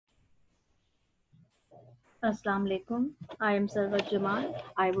Assalamu alaikum. I am Sarwat Jamal.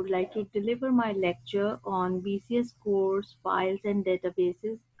 I would like to deliver my lecture on BCS course files and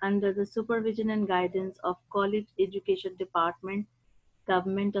databases under the supervision and guidance of College Education Department,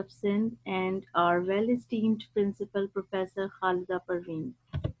 Government of Sindh, and our well-esteemed principal Professor Khalida Parveen.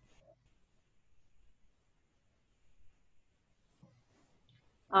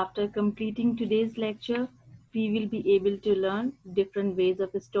 After completing today's lecture, we will be able to learn different ways of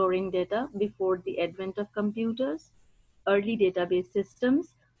storing data before the advent of computers, early database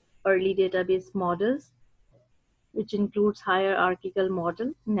systems, early database models, which includes hierarchical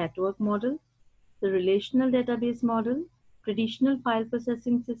model, network model, the relational database model, traditional file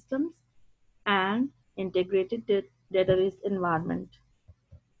processing systems, and integrated database environment.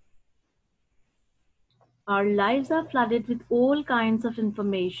 Our lives are flooded with all kinds of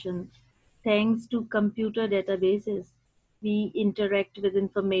information. Thanks to computer databases, we interact with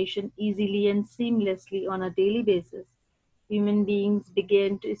information easily and seamlessly on a daily basis. Human beings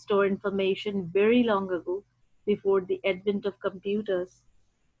began to store information very long ago, before the advent of computers.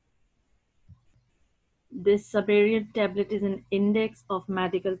 This Sumerian tablet is an index of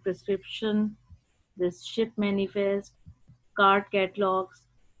medical prescription, this ship manifest, card catalogs,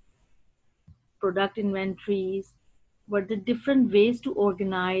 product inventories were the different ways to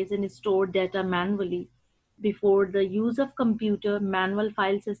organize and store data manually. Before the use of computer, manual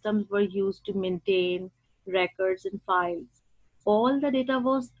file systems were used to maintain records and files. All the data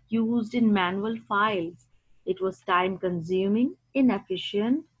was used in manual files. It was time consuming,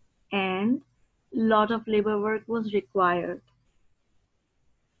 inefficient, and lot of labor work was required.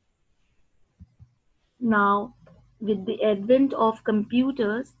 Now, with the advent of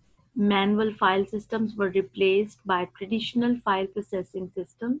computers, manual file systems were replaced by traditional file processing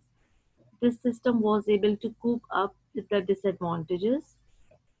systems. This system was able to cope up with the disadvantages.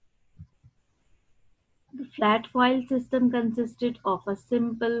 The flat file system consisted of a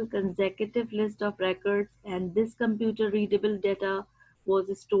simple consecutive list of records, and this computer readable data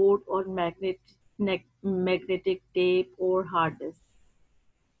was stored on magnetic tape or hard disk.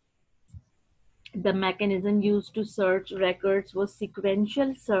 The mechanism used to search records was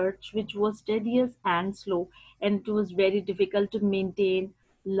sequential search, which was tedious and slow, and it was very difficult to maintain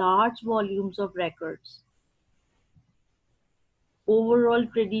large volumes of records. Overall,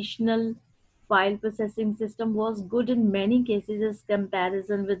 traditional file processing system was good in many cases as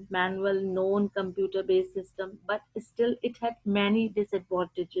comparison with manual non-computer based system, but still it had many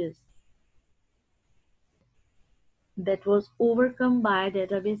disadvantages that was overcome by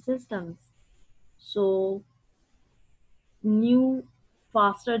database systems. So new,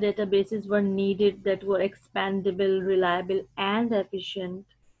 faster databases were needed that were expandable, reliable, and efficient.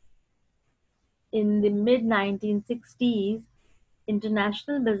 In the mid 1960s,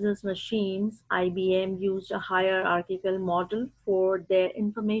 International Business Machines (IBM) used a hierarchical model for their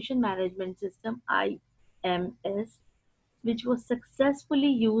information management system (IMS), which was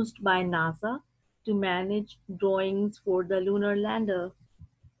successfully used by NASA to manage drawings for the lunar lander.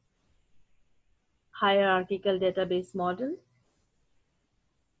 Hierarchical database model.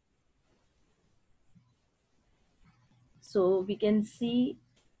 So we can see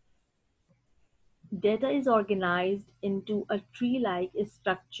data is organized into a tree-like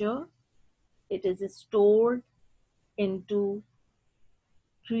structure. It is stored into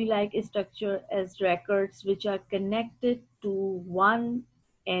tree-like structure as records which are connected to one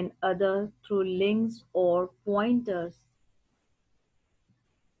and other through links or pointers.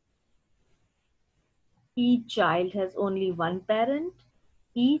 Each child has only one parent.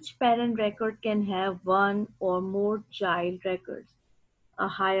 Each parent record can have one or more child records. A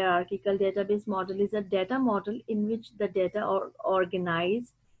hierarchical database model is a data model in which the data are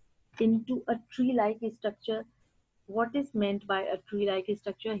organized into a tree-like structure. What is meant by a tree-like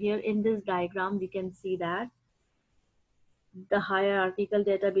structure? Here in this diagram, we can see that the hierarchical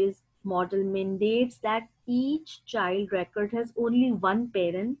database model mandates that each child record has only one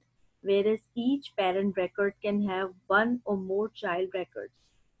parent, whereas each parent record can have one or more child records.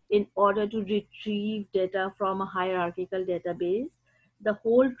 In order to retrieve data from a hierarchical database, the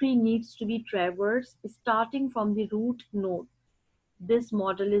whole tree needs to be traversed starting from the root node. This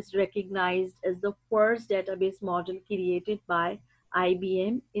model is recognized as the first database model created by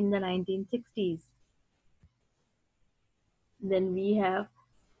IBM in the 1960s. Then we have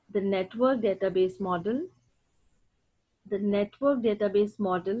the network database model. The network database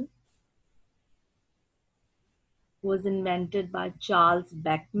model was invented by Charles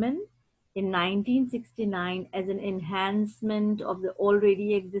Beckman in 1969 as an enhancement of the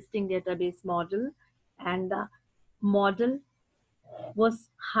already existing database model, and the model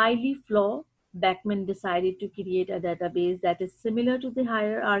was highly flawed Beckman decided to create a database that is similar to the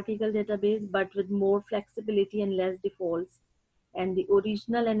hierarchical database but with more flexibility and less defaults. And the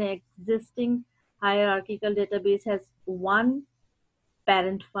original and existing hierarchical database has one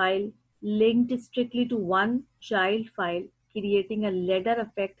parent file linked strictly to one child file, creating a ladder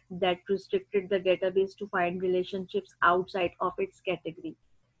effect that restricted the database to find relationships outside of its category.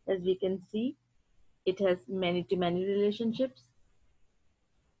 As we can see, it has many to many relationships.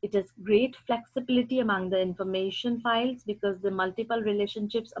 It has great flexibility among the information files because the multiple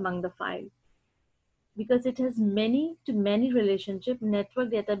relationships among the file. Because it has many to many relationship,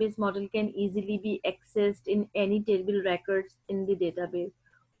 network database model can easily be accessed in any table records in the database.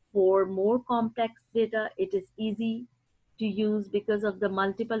 For more complex data, it is easy to use because of the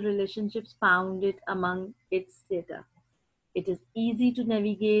multiple relationships founded among its data. It is easy to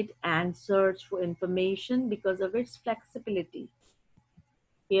navigate and search for information because of its flexibility.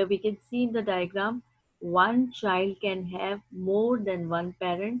 Here we can see in the diagram, one child can have more than one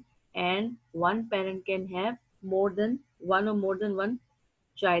parent and one parent can have more than one or more than one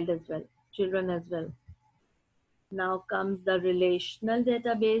child as well, children as well. Now comes the relational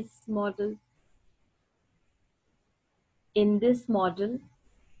database model. In this model,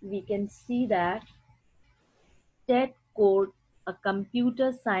 we can see that Ted Code, a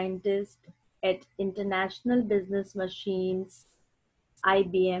computer scientist at International Business Machines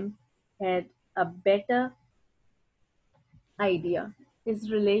 (IBM), had a better idea.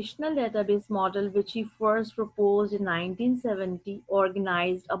 His relational database model, which he first proposed in 1970,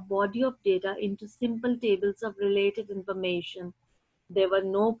 organized a body of data into simple tables of related information. There were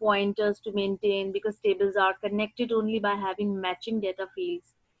no pointers to maintain because tables are connected only by having matching data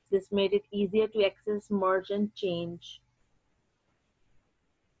fields. This made it easier to access, merge, and change.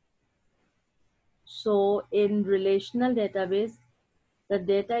 So, in relational database, the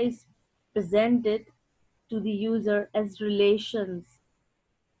data is presented to the user as relations.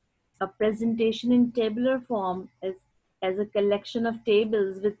 A presentation in tabular form is as a collection of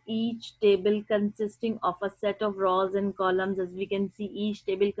tables with each table consisting of a set of rows and columns. As we can see, each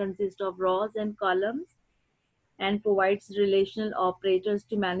table consists of rows and columns and provides relational operators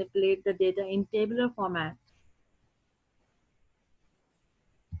to manipulate the data in tabular format.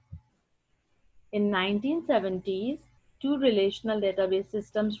 In 1970s, two relational database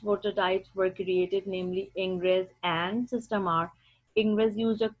systems prototypes were created, namely Ingress and SystemR. Ingress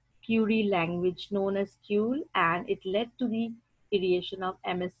used a query language known as Quell, and it led to the creation of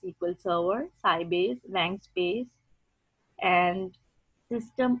MS SQL Server, Sybase, Rangspace, and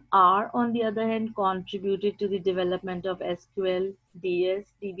System R, on the other hand, contributed to the development of SQL, DS,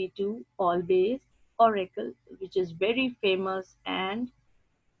 DB2, Allbase, Oracle, which is very famous, and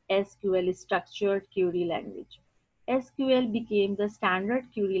SQL is structured query language. SQL became the standard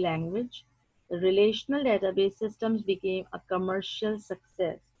query language. The relational database systems became a commercial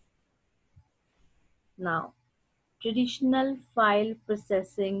success. Now, traditional file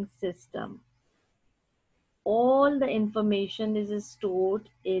processing system. All the information is stored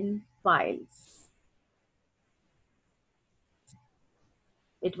in files.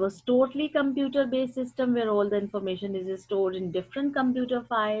 It was totally computer-based system where all the information is stored in different computer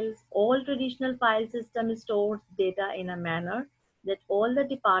files. All traditional file system stores data in a manner that all the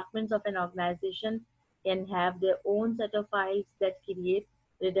departments of an organization can have their own set of files that create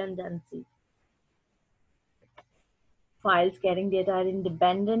redundancy. Files carrying data are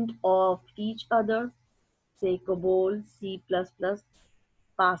independent of each other, say COBOL, C++,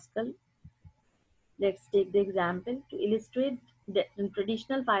 Pascal. Let's take the example to illustrate the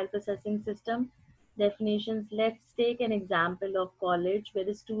traditional file processing system definitions. Let's take an example of college where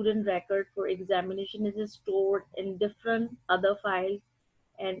the student record for examination is stored in different other files,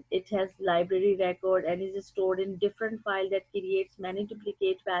 and it has library record and is stored in different file that creates many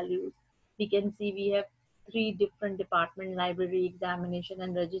duplicate values. We can see we have three different department: library, examination,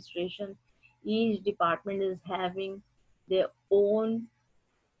 and registration. Each department is having their own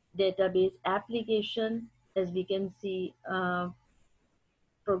database application. As we can see,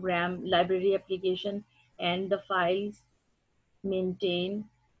 program library application, and the files maintain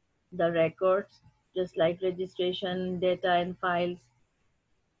the records just like registration data and files.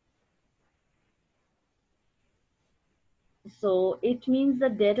 So it means the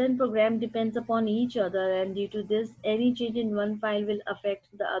data and program depends upon each other, and due to this, any change in one file will affect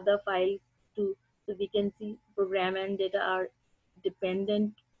the other file too. So we can see program and data are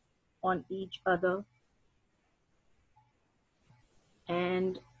dependent on each other,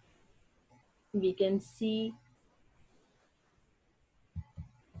 and we can see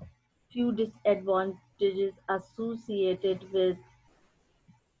few disadvantages associated with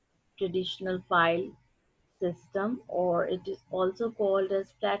traditional file system, or it is also called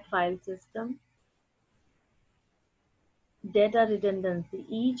as flat file system. Data redundancy.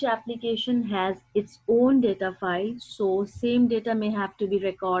 Each application has its own data file, so same data may have to be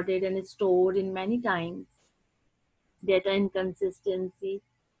recorded and stored in many times. Data inconsistency.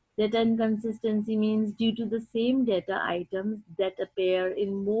 Data inconsistency means due to the same data items that appear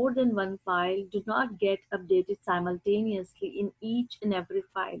in more than one file do not get updated simultaneously in each and every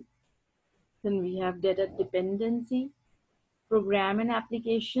file. Then we have data dependency. Program and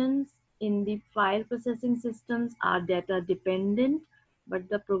applications in the file processing systems are data dependent, but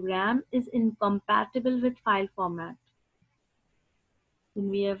the program is incompatible with file format. Then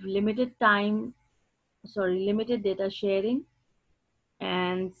we have limited data sharing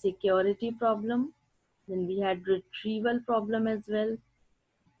and security problem. Then we had retrieval problem as well,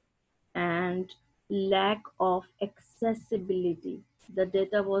 and lack of accessibility. The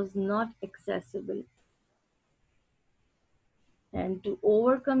data was not accessible. And to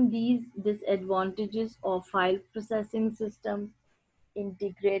overcome these disadvantages of file processing system,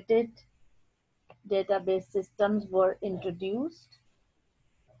 integrated database systems were introduced,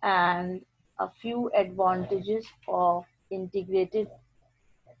 and a few advantages of integrated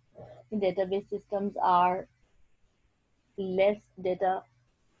database systems are less data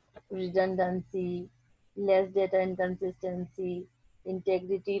redundancy, less data inconsistency,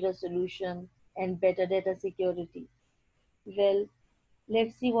 integrity resolution, and better data security. Well,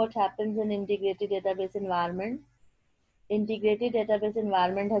 let's see what happens in integrated database environment. Integrated database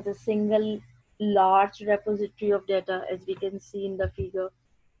environment has a single large repository of data, as we can see in the figure,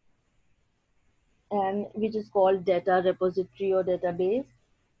 and which is called data repository or database,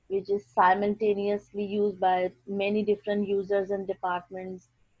 which is simultaneously used by many different users and departments,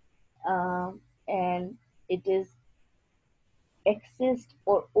 and it is accessed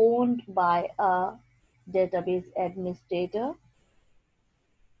or owned by a database administrator.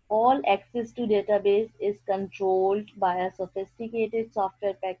 All access to database is controlled by a sophisticated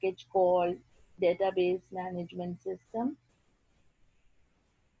software package called database management system.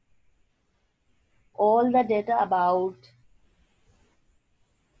 All the data about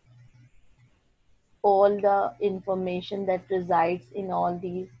all the information that resides in all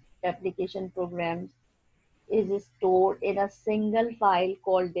these application programs is stored in a single file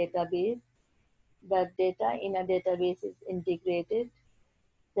called database. The data in a database is integrated,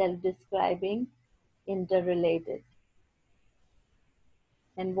 self-describing, interrelated.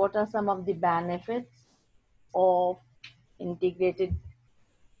 And what are some of the benefits of integrated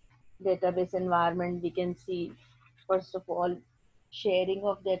database environment? We can see, first of all, sharing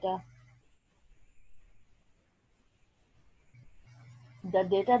of data. The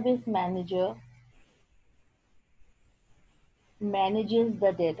database manager manages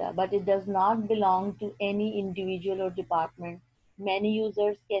the data, but it does not belong to any individual or department. Many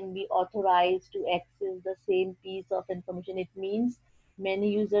users can be authorized to access the same piece of information. It means many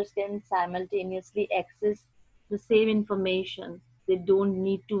users can simultaneously access the same information. They don't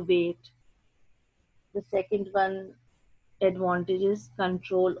need to wait. The second one advantage is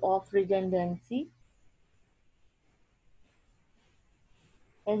control of redundancy.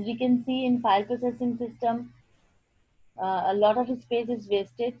 As we can see in file processing system, a lot of space is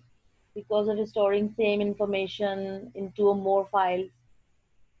wasted because of storing same information in two or more files.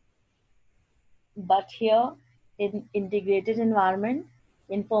 But here in integrated environment,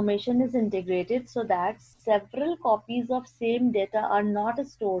 information is integrated so that several copies of same data are not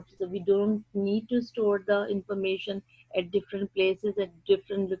stored. So we don't need to store the information at different places, at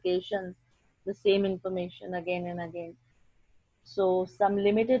different locations, the same information again and again. So some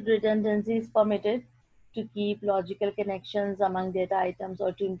limited redundancy is permitted to keep logical connections among data items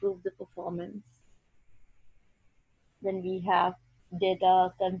or to improve the performance. Then we have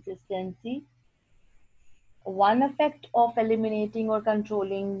data consistency. One effect of eliminating or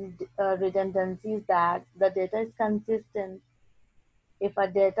controlling redundancy is that the data is consistent. If a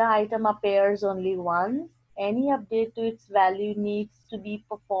data item appears only once, any update to its value needs to be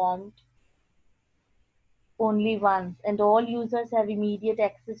performed only once, and all users have immediate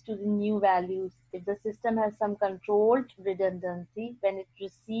access to the new values. If the system has some controlled redundancy, when it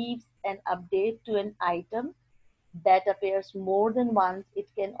receives an update to an item that appears more than once, it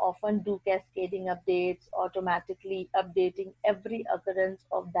can often do cascading updates, automatically updating every occurrence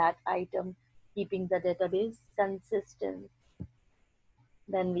of that item, keeping the database consistent.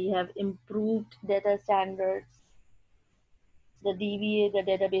 Then we have improved data standards. The DBA, the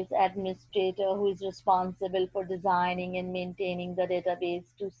database administrator, who is responsible for designing and maintaining the database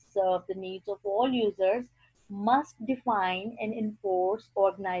to serve the needs of all users, must define and enforce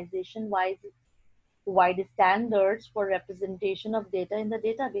organization-wide standards for representation of data in the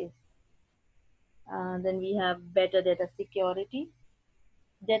database. Then we have better data security.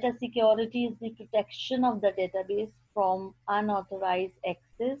 Data security is the protection of the database from unauthorized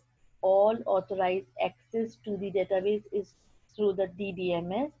access. All authorized access to the database is through the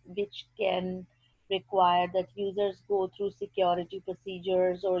DBMS, which can require that users go through security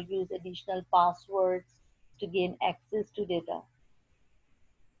procedures or use additional passwords to gain access to data.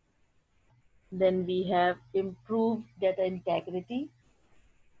 Then we have improved data integrity.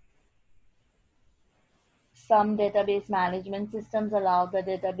 Some database management systems allow the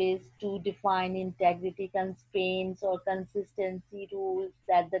database to define integrity constraints or consistency rules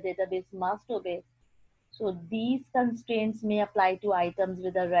that the database must obey. So these constraints may apply to items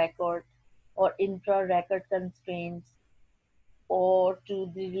with a record or intra-record constraints or to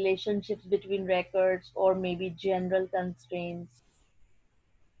the relationships between records or maybe general constraints.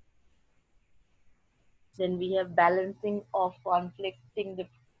 Then we have balancing of conflicting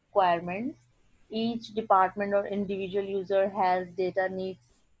requirements. Each department or individual user has data needs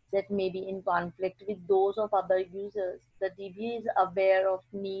that may be in conflict with those of other users. The DBA is aware of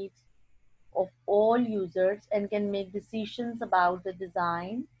needs of all users and can make decisions about the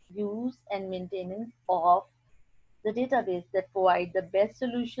design, use, and maintenance of the database that provide the best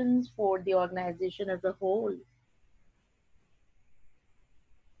solutions for the organization as a whole.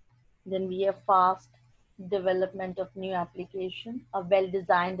 Then we have fast development of new application. A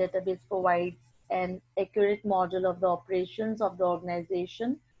well-designed database provides an accurate model of the operations of the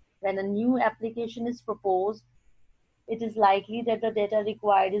organization. When a new application is proposed, it is likely that the data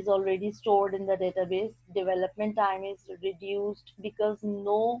required is already stored in the database. Development time is reduced because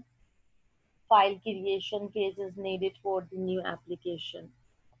no file creation phase is needed for the new application.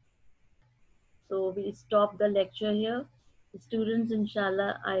 So we stop the lecture here. Students,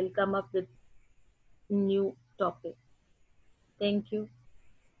 inshallah, I'll come up with new topic. Thank you.